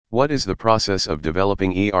What is the process of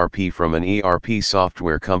developing ERP from an ERP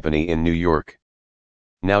software company in New York?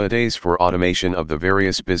 Nowadays, for automation of the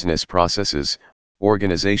various business processes,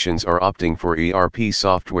 organizations are opting for ERP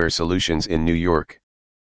software solutions in New York.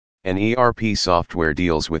 An ERP software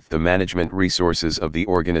deals with the management resources of the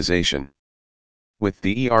organization. With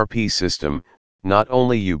the ERP system, not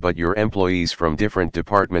only you but your employees from different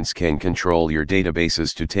departments can control your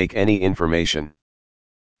databases to take any information.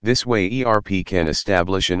 This way ERP can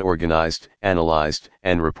establish an organized, analyzed,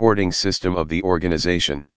 and reporting system of the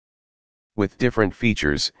organization. With different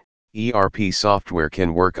features, ERP software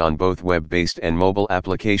can work on both web-based and mobile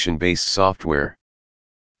application-based software.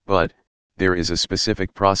 But, there is a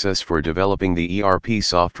specific process for developing the ERP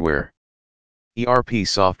software. ERP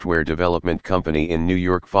Software Development Company in New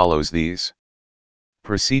York follows these.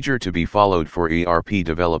 Procedure to be followed for ERP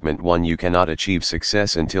development. 1. You cannot achieve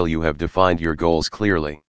success until you have defined your goals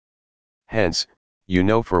clearly. Hence, you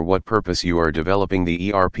know for what purpose you are developing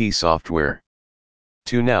the ERP software.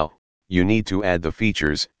 2. Now, you need to add the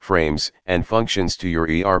features, frames, and functions to your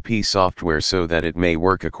ERP software so that it may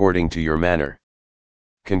work according to your manner.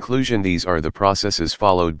 Conclusion: these are the processes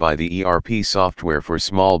followed by the ERP software for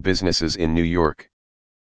small businesses in New York.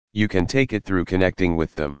 You can take it through connecting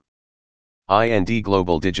with them. IND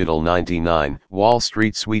Global Digital 99, Wall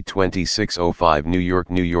Street Suite 2605 New York,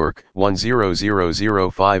 New York,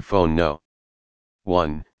 10005 Phone No.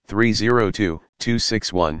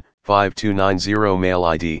 1-302-261-5290 Mail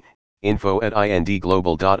ID,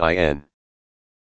 info@indglobal.in